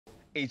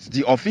It's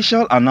the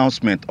official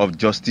announcement of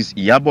Justice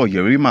Iyabo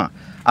Yerima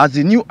as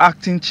the new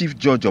acting Chief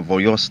Judge of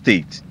Oyo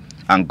State,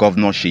 and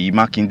Governor Seyi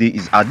Makinde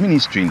is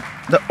administering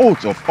the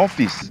oath of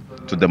office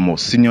to the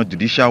most senior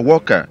judicial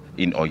worker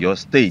in Oyo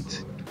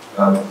State.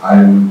 That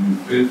I will be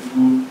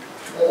faithful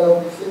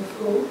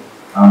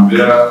and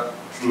bear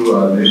true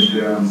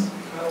allegiance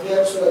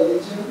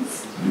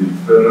to the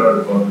Federal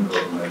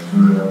Republic of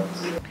Nigeria.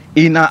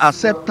 In her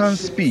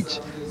acceptance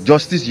speech,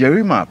 Justice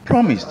Yerima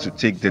promised to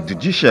take the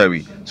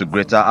judiciary to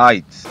greater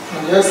heights.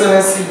 Your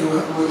Excellency, we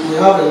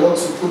have a lot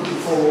to put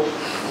before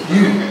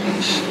you.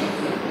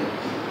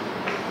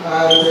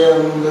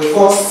 And the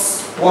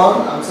first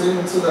one, I'm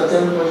saying so that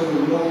everybody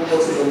will know what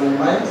is on my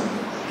mind,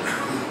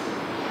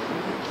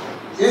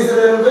 is the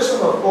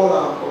renovation of all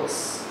our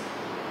courts.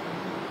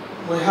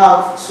 We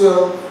have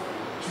 12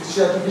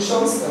 judicial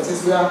divisions, that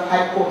is where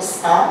high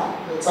courts are,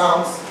 the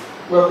towns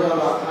where we have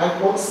our high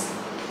courts.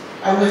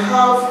 And we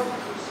have,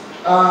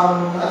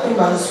 I think,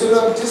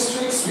 magisterial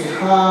districts. We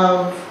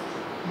have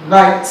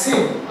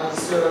 19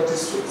 magisterial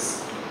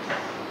districts.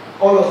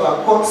 All of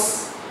our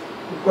courts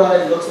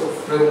require a lot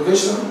of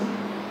renovation.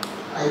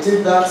 I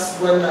did that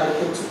when I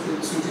came to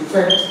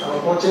defend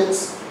our budget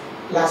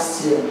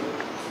last year.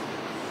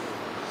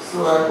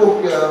 So I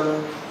hope,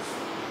 Your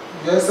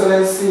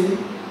Excellency,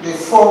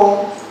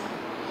 before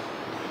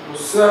the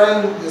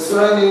swearing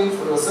in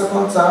for the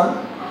second term,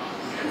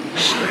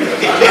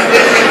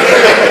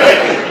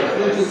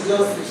 I think it's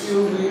just a few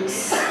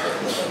weeks,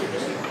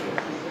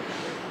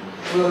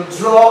 we'll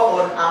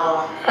draw on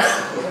our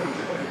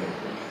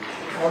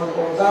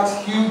on that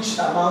huge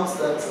amount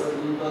that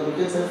we've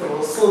allocated for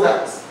us, so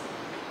that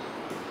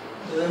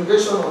the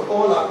renovation of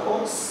all our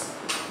courts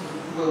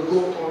will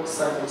go on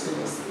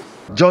simultaneously.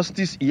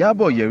 Justice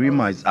Iyabo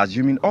Yerima is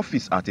assuming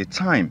office at a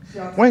time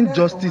when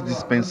justice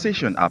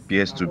dispensation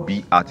appears to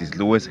be at its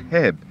lowest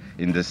ebb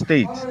in the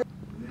state.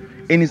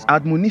 In his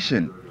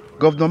admonition,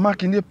 Governor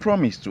Makinde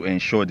promised to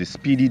ensure the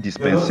speedy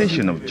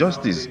dispensation of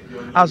justice,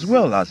 as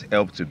well as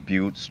help to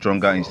build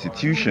stronger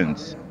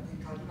institutions.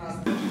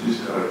 The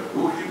judiciary,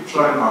 we'll keep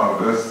trying our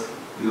best,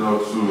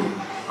 to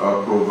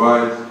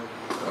provide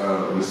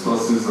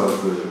resources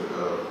as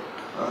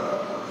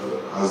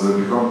they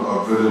become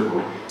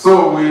available.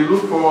 So we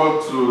look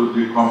forward to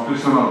the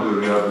completion of the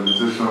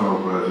rehabilitation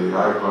of the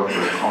High Court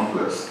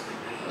complex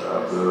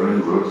at the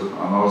Ring Road,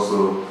 and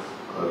also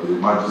the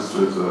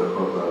Magistrate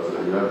Court at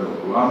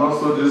Yadon. And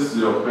also this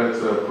your pet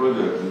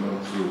project, to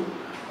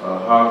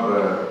have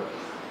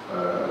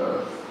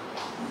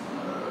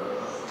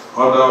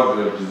other of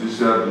the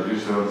judicial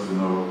divisions,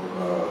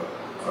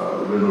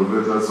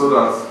 renovated, so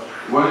that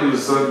when you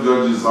send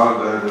judges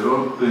out there, they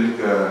don't think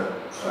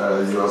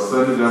you are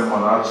sending them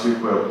on a cheap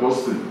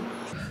posting.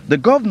 The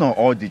governor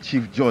urged the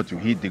chief judge to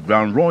hit the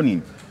ground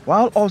running,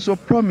 while also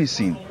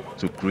promising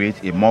to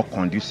create a more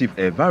conducive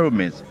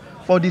environment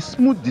for the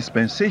smooth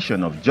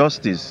dispensation of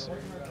justice.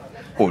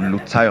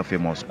 Olutayo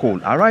Famous Cole,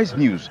 Arise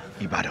News,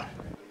 Ibadan.